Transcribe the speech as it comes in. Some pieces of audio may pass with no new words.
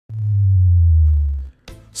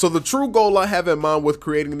So the true goal I have in mind with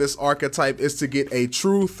creating this archetype is to get a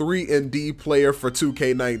true 3&D player for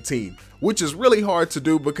 2K19, which is really hard to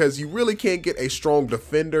do because you really can't get a strong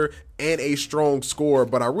defender and a strong scorer,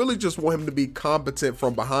 but I really just want him to be competent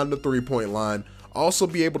from behind the 3-point line, also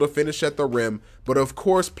be able to finish at the rim, but of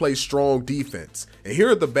course play strong defense. And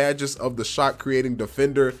here are the badges of the shot creating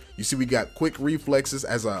defender. You see we got quick reflexes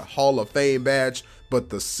as a Hall of Fame badge, but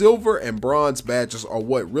the silver and bronze badges are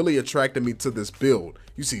what really attracted me to this build.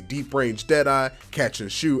 You see deep range Deadeye, catch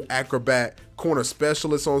and shoot, acrobat, corner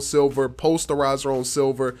specialist on silver, posterizer on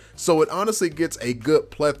silver, so it honestly gets a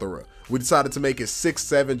good plethora. We decided to make it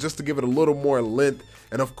 6'7" just to give it a little more length,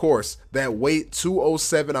 and of course that weight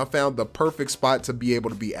 207, I found the perfect spot to be able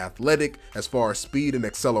to be athletic as far as speed and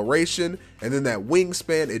acceleration, and then that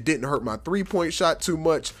wingspan, it didn't hurt my 3-point shot too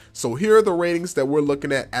much. So here are the ratings that we're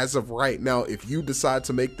looking at as of right now. If you decide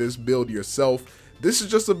to make this build yourself, this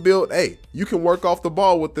is just a build, hey, you can work off the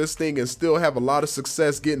ball with this thing and still have a lot of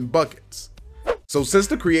success getting buckets. So since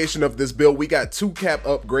the creation of this build, we got 2 cap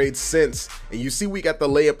upgrades since, and you see we got the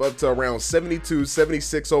layup up to around 72,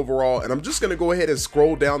 76 overall, and I'm just gonna go ahead and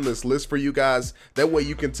scroll down this list for you guys. That way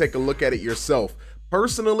you can take a look at it yourself.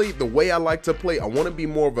 Personally, the way I like to play, I want to be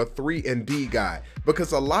more of a 3&D guy,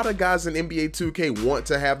 because a lot of guys in NBA 2K want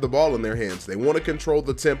to have the ball in their hands. They want to control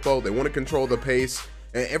the tempo, they want to control the pace,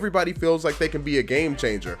 and everybody feels like they can be a game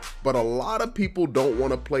changer, but a lot of people don't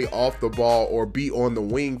want to play off the ball or be on the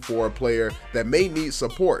wing for a player that may need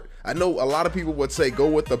support. I know a lot of people would say go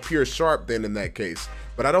with the pure sharp then in that case,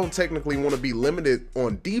 but I don't technically want to be limited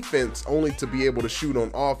on defense only to be able to shoot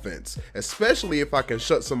on offense, especially if I can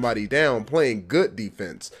shut somebody down playing good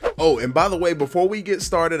defense. Oh, and by the way, before we get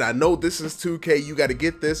started, I know this is 2K, you got to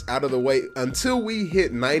get this out of the way. Until we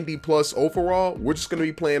hit 90 plus overall, we're just going to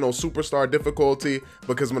be playing on superstar difficulty,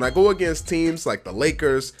 because when I go against teams like the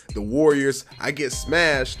Lakers, the Warriors, I get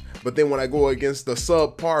smashed. But then when I go against the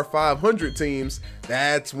subpar 500 teams,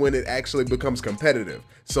 that's when it actually becomes competitive.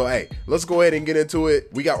 So hey, let's go ahead and get into it.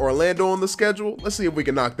 We got Orlando on the schedule. Let's see if we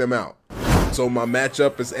can knock them out. So my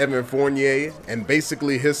matchup is Evan Fournier, and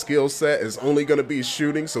basically his skill set is only going to be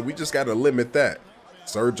shooting, so we just got to limit that.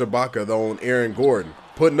 Serge Ibaka though on Aaron Gordon,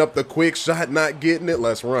 putting up the quick shot, not getting it.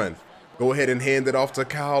 Let's run. Go ahead and hand it off to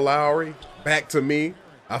Kyle Lowry. Back to me.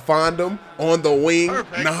 I find him on the wing.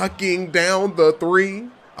 Perfect. Knocking down the 3.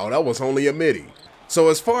 Oh, that was only a midi. So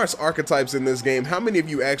as far as archetypes in this game, how many of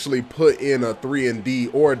you actually put in a 3&D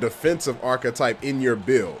or a defensive archetype in your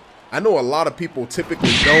build? I know a lot of people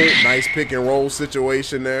typically don't. Nice pick and roll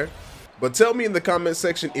situation there. But tell me in the comment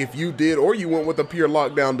section if you did or you went with a pure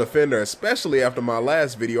lockdown defender, especially after my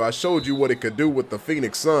last video. I showed you what it could do with the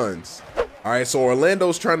Phoenix Suns. All right, so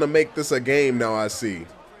Orlando's trying to make this a game now, I see.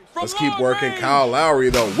 Let's keep working. Kyle Lowry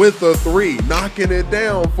though with the 3, knocking it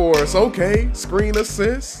down for us. Okay, screen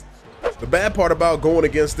assist. The bad part about going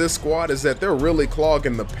against this squad is that they're really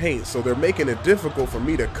clogging the paint, so they're making it difficult for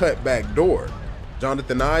me to cut back door.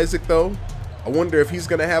 Jonathan Isaac though, I wonder if he's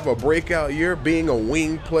gonna have a breakout year being a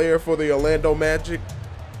wing player for the Orlando Magic.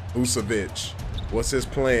 Vucevic, what's his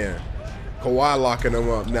plan? Kawhi locking him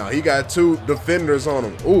up now. He got 2 defenders on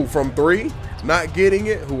him. Ooh, from 3, not getting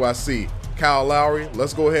it. Who I see? Kyle Lowry.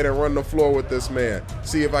 Let's go ahead and run the floor with this man.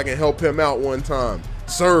 See if I can help him out one time.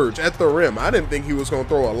 Serge at the rim. I didn't think he was going to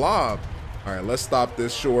throw a lob. All right, let's stop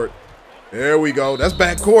this short. There we go. That's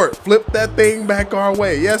backcourt. Flip that thing back our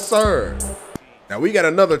way. Yes, sir. Now we got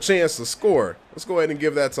another chance to score. Let's go ahead and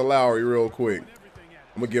give that to Lowry real quick.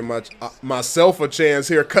 I'm going to give myself a chance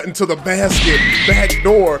here. Cutting to the basket. Back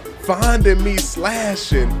door. Finding me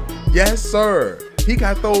slashing. Yes, sir. He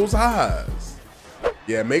got those eyes.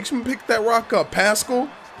 Yeah, make him pick that rock up, Pascal.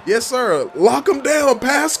 Yes, sir. Lock him down,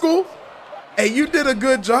 Pascal. Hey, you did a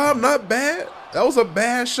good job. Not bad. That was a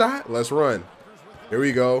bad shot. Let's run. Here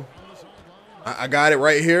we go. I got it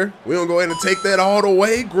right here. We're going to go ahead and take that all the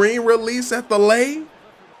way. Green release at the lay.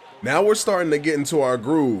 Now we're starting to get into our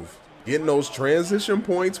groove. Getting those transition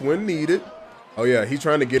points when needed. Oh, yeah, he's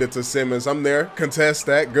trying to get it to Simmons. I'm there. Contest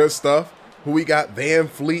that. Good stuff. Who we got? Van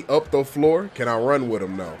Fleet up the floor. Can I run with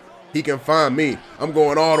him? No. He can find me. I'm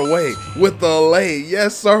going all the way with the lay.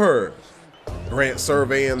 Yes, sir. Grant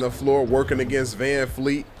surveying the floor, working against Van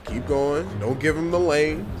Fleet. Keep going. Don't give him the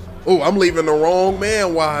lane. Oh, I'm leaving the wrong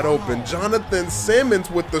man wide open. Jonathan Simmons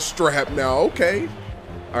with the strap now. Okay.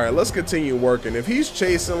 All right, let's continue working. If he's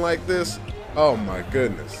chasing like this, oh my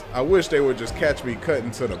goodness. I wish they would just catch me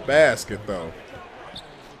cutting to the basket though.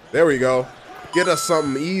 There we go. Get us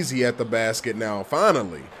something easy at the basket now,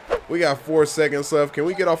 finally. We got 4 seconds left. Can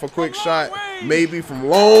we get off a quick shot? Maybe from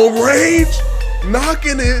long range?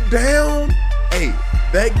 Knocking it down. Hey,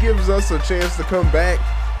 that gives us a chance to come back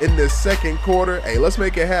in this second quarter. Hey, let's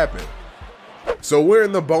make it happen. So we're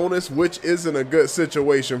in the bonus, which isn't a good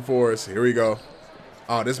situation for us. Here we go.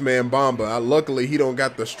 Oh, this man Bamba. Luckily, he don't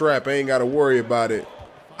got the strap. I ain't got to worry about it.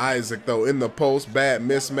 Isaac, though, in the post. Bad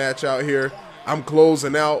mismatch out here. I'm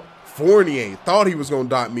closing out. Fournier thought he was going to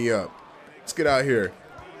dot me up. Let's get out here.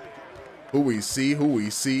 Who we see, who we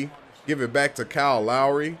see. Give it back to Kyle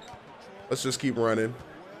Lowry. Let's just keep running.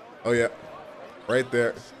 Oh, yeah. Right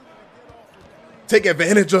there. Take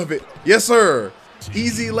advantage of it. Yes, sir.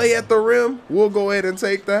 Easy lay at the rim. We'll go ahead and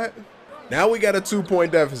take that. Now we got a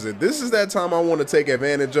 2-point deficit. This is that time I want to take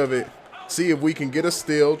advantage of it. See if we can get a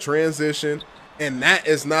steal, transition. And that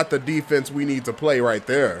is not the defense we need to play right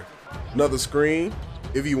there. Another screen.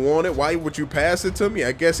 If you want it, why would you pass it to me?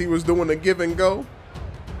 I guess he was doing a give and go.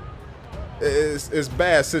 It's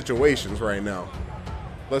bad situations right now.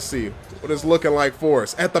 Let's see what it's looking like for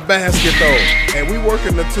us. At the basket, though. And we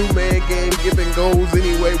working the two-man game, giving goals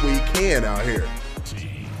any way we can out here.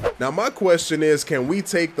 Now, my question is, can we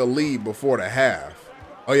take the lead before the half?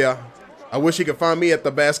 Oh, yeah. I wish he could find me at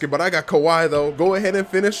the basket, but I got Kawhi, though. Go ahead and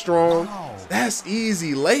finish strong. That's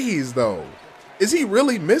easy lays, though. Is he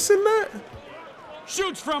really missing that?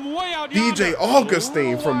 Shoots from way out DJ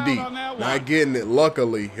Augustine from deep. Not getting it,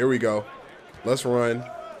 luckily. Here we go. Let's run.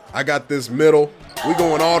 I got this middle. We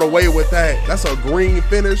going all the way with that. That's a green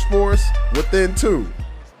finish for us within 2.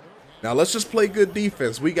 Now let's just play good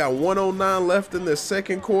defense. We got 109 left in this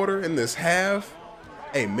second quarter, in this half.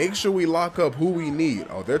 Hey, make sure we lock up who we need.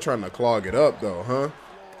 Oh, they're trying to clog it up though, huh?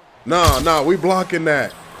 Nah, we blocking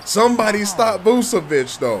that. Somebody stop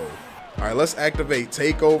Vucevic though. All right, let's activate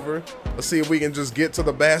takeover. Let's see if we can just get to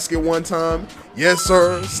the basket one time. Yes,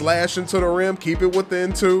 sir. Slash into the rim. Keep it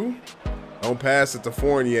within 2. Don't pass it to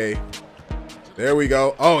Fournier. There we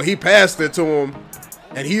go. Oh, he passed it to him,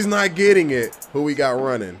 and he's not getting it. Who we got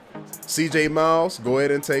running? CJ Miles. Go ahead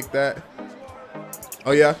and take that.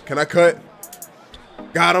 Oh, yeah. Can I cut?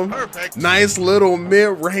 Got him. Perfect. Nice little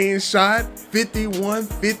mid-range shot.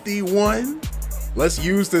 51-51. Let's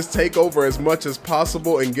use this takeover as much as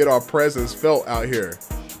possible and get our presence felt out here.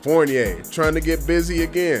 Fournier trying to get busy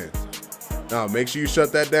again. Now, make sure you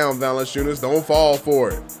shut that down, Valanciunas. Don't fall for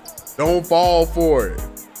it. Don't fall for it.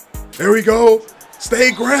 There we go.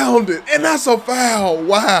 Stay grounded. And that's a foul.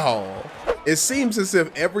 Wow. It seems as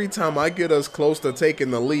if every time I get us close to taking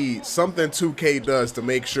the lead, something 2K does to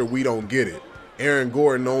make sure we don't get it. Aaron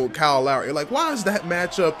Gordon on Kyle Lowry. You're like, why is that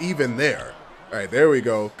matchup even there? All right, there we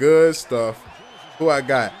go. Good stuff. Who I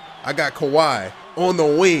got? I got Kawhi on the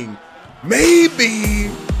wing. Maybe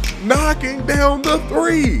knocking down the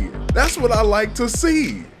 3. That's what I like to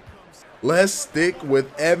see. Let's stick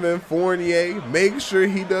with Evan Fournier. Make sure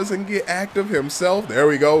he doesn't get active himself. There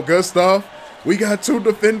we go. Good stuff. We got 2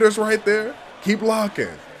 defenders right there. Keep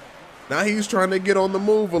locking. Now he's trying to get on the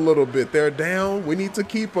move a little bit. They're down. We need to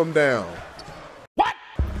keep them down. What?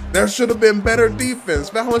 There should have been better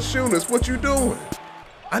defense. Valanciunas, what you doing?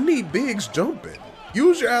 I need bigs jumping.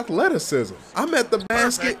 Use your athleticism. I'm at the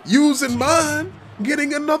basket using mine,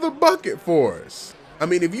 getting another bucket for us. I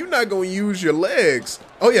mean, if you're not going to use your legs.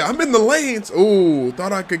 Oh, yeah, I'm in the lanes. Ooh,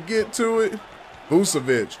 thought I could get to it.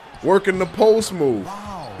 Vucevic working the post move.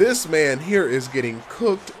 Wow. This man here is getting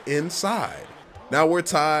cooked inside. Now we're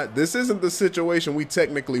tied. This isn't the situation we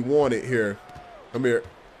technically wanted here. Come here.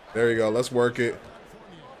 There you go. Let's work it.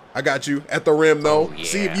 I got you at the rim, though. Oh, yeah.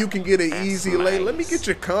 See if you can get an easy lay. Let me get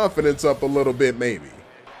your confidence up a little bit, maybe.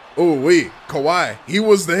 Ooh, Kawhi, he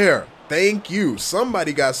was there. Thank you.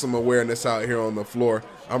 Somebody got some awareness out here on the floor.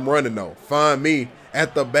 I'm running, though. Find me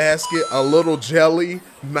at the basket. A little jelly.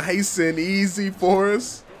 Nice and easy for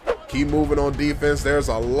us. Keep moving on defense. There's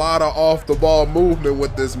a lot of off-the-ball movement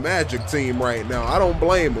with this Magic team right now. I don't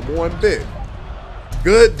blame them one bit.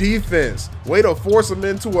 Good defense. Way to force them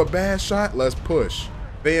into a bad shot. Let's push.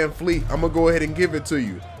 Van Fleet, I'm going to go ahead and give it to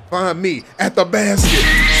you. Find me at the basket.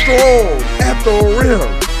 Strong at the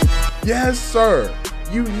rim. Yes, sir.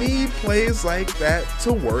 You need plays like that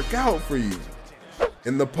to work out for you.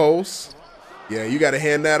 In the post. Yeah, you got to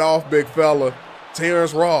hand that off, big fella.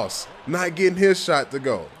 Terrence Ross not getting his shot to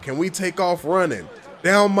go. Can we take off running?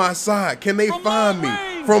 Down my side. Can they find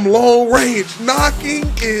me? From long range. Knocking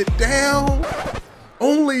it down.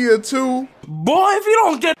 Only a 2. Boy, if you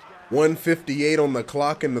don't get 1:58 on the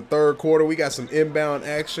clock in the third quarter. We got some inbound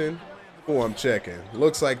action. Oh, I'm checking.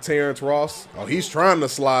 Looks like Terrence Ross. Oh, he's trying to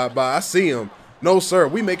slide by. I see him. No, sir.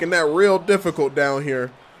 We making that real difficult down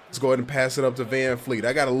here. Let's go ahead and pass it up to Van Fleet.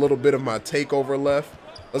 I got a little bit of my takeover left.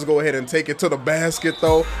 Let's go ahead and take it to the basket,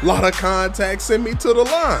 though. A lot of contact. Send me to the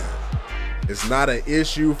line. It's not an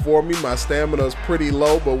issue for me. My stamina is pretty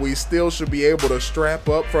low, but we still should be able to strap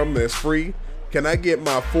up from this free. Can I get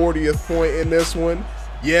my 40th point in this one?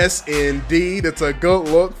 Yes, indeed. It's a good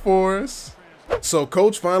look for us. So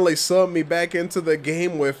coach finally subbed me back into the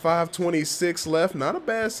game with 5:26 left. Not a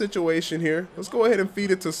bad situation here. Let's go ahead and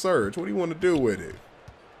feed it to Serge. What do you want to do with it?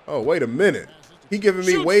 Oh, wait a minute. He giving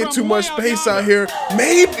me way too much space out here.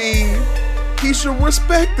 Maybe he should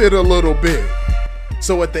respect it a little bit.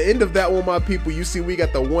 So at the end of that one, my people, you see we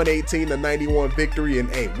got the 118-91 victory, and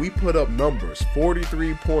hey, we put up numbers,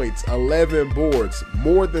 43 points, 11 boards,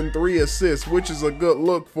 more than 3 assists, which is a good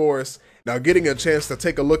look for us. Now getting a chance to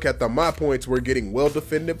take a look at my points, we're getting well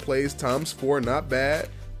defended plays ×4, not bad.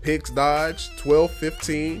 Picks dodged, 12,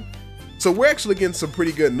 15. So we're actually getting some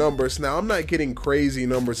pretty good numbers. Now I'm not getting crazy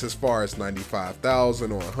numbers as far as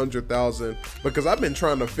 95,000 or 100,000 because I've been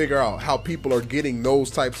trying to figure out how people are getting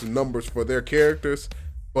those types of numbers for their characters.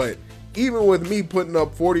 But even with me putting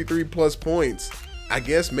up 43 plus points, I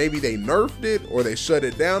guess maybe they nerfed it or they shut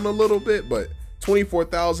it down a little bit, but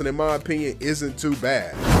 24,000 in my opinion isn't too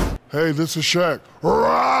bad. Hey, this is Shaq.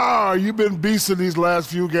 Hurrah! You've been beasting these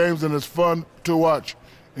last few games and it's fun to watch.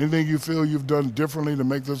 Anything you feel you've done differently to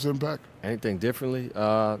make this impact? Anything differently?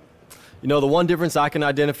 You know, the one difference I can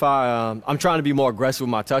identify, I'm trying to be more aggressive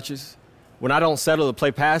with my touches. When I don't settle to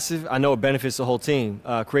play passive, I know it benefits the whole team.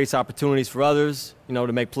 Creates opportunities for others, you know,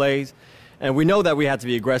 to make plays. And we know that we have to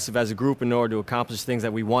be aggressive as a group in order to accomplish things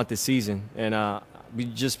that we want this season. And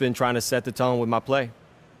we've just been trying to set the tone with my play.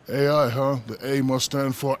 AI, huh? The A must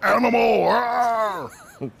stand for animal.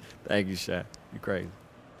 Thank you, Shaq. You're crazy.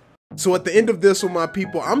 So at the end of this one, my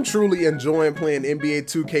people, I'm truly enjoying playing NBA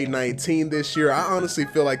 2K19 this year. I honestly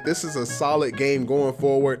feel like this is a solid game going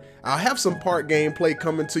forward. I'll have some part gameplay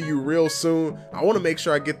coming to you real soon. I want to make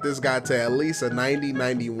sure I get this guy to at least a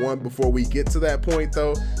 90-91 before we get to that point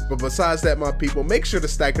though. But besides that, my people, make sure to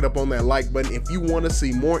stack it up on that like button if you want to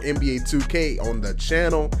see more NBA 2K on the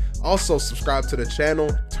channel. Also subscribe to the channel,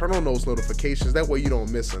 turn on those notifications, that way you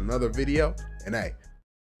don't miss another video. And hey,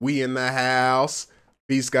 we in the house.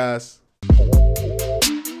 Peace, guys.